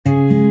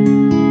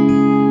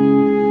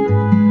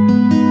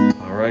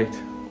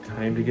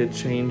get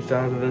changed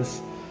out of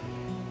this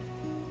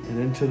and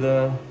into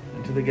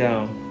the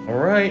gown. All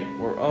right,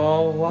 we're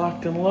all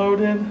locked and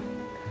loaded,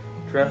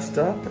 dressed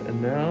up,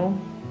 and now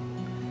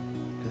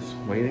just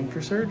waiting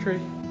for surgery.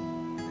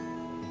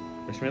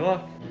 Wish me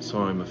luck.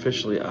 So I'm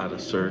officially out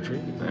of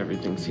surgery.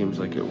 Everything seems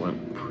like it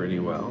went pretty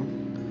well.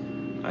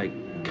 I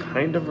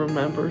kind of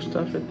remember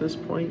stuff at this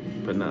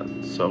point, but not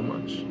so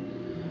much.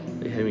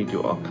 They had me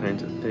do all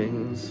kinds of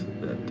things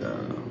that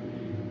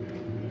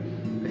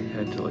they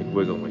had to like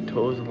wiggle my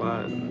toes a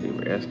lot, and they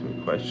were asking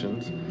me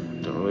questions. I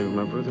don't really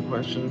remember the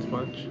questions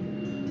much.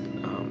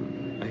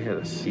 I had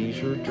a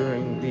seizure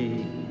during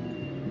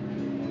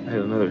I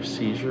had another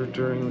seizure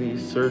during the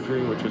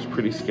surgery, which was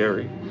pretty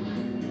scary.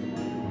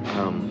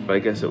 But I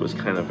guess it was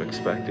kind of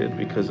expected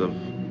because of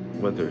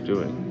what they were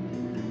doing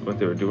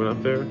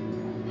up there.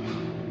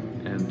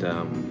 And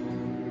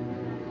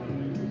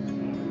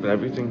but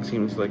everything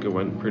seems like it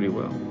went pretty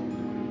well.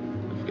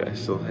 I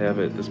still have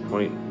at this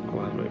point a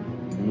lot of my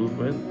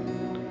movement,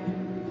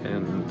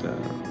 and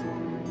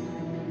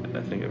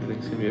I think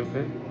everything's gonna be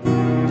okay.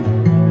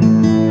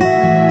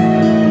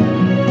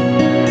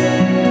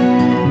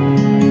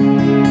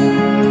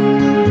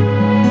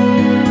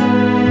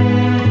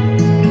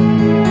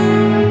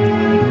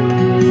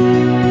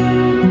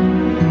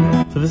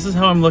 This is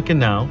how I'm looking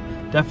now.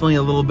 Definitely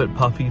a little bit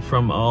puffy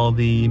from all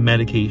the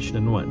medication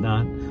and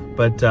whatnot,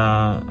 but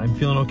I'm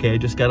feeling okay. I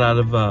just got out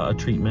of a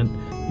treatment.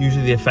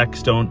 Usually the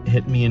effects don't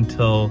hit me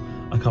until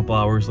a couple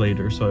hours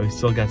later, so I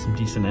still got some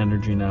decent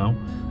energy now,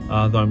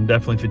 though I'm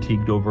definitely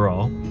fatigued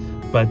overall.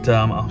 But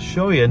I'll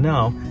show you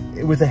now.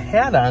 With a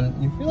hat on,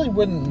 you really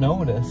wouldn't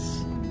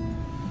notice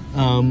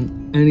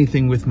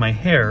anything with my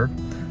hair.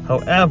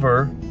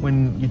 However,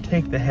 when you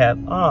take the hat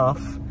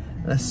off,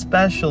 and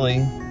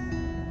especially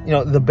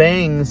the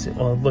bangs,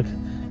 well, look,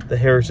 the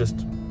hair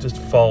just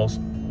falls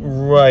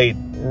right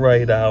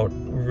out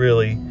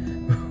really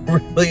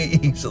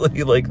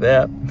easily like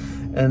that.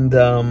 And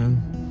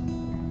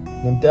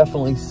you can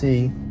definitely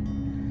see,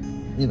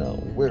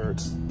 where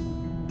it's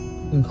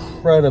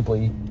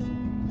incredibly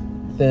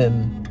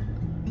thin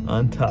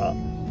on top,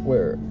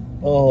 where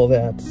all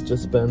that's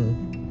just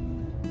been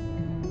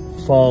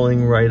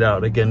falling right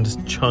out. Again,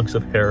 just chunks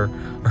of hair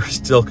are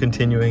still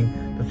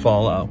continuing to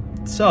fall out.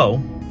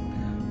 So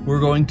we're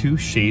going to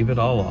shave it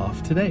all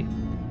off today.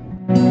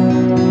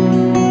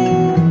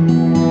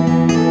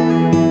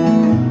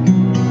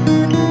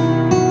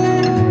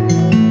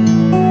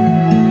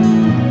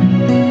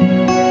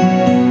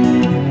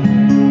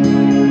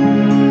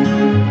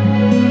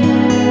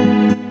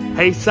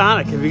 Hey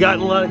Sonic, have you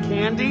gotten a lot of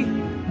candy?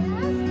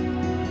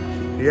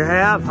 You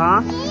have,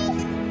 huh?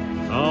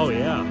 Oh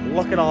yeah,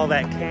 look at all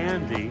that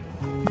candy.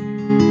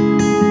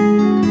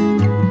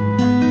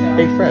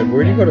 Hey Fred,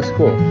 where do you go to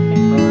school?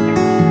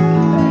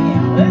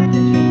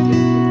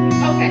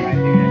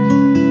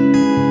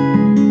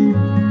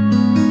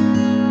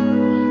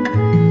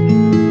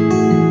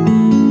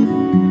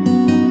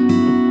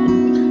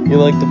 You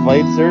like to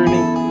fight,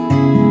 Ernie?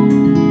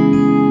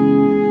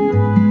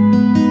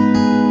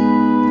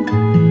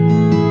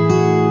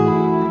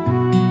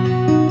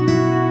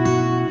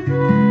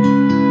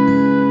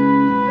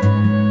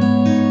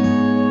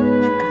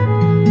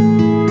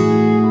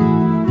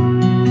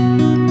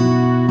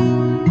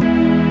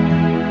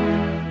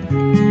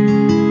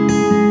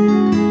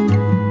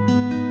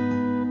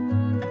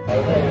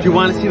 Do you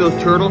want to see those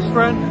turtles,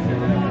 Fred?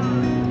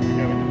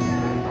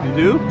 You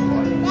do?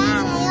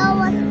 Dad, I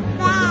almost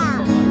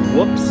fell.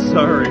 Whoops,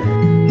 sorry.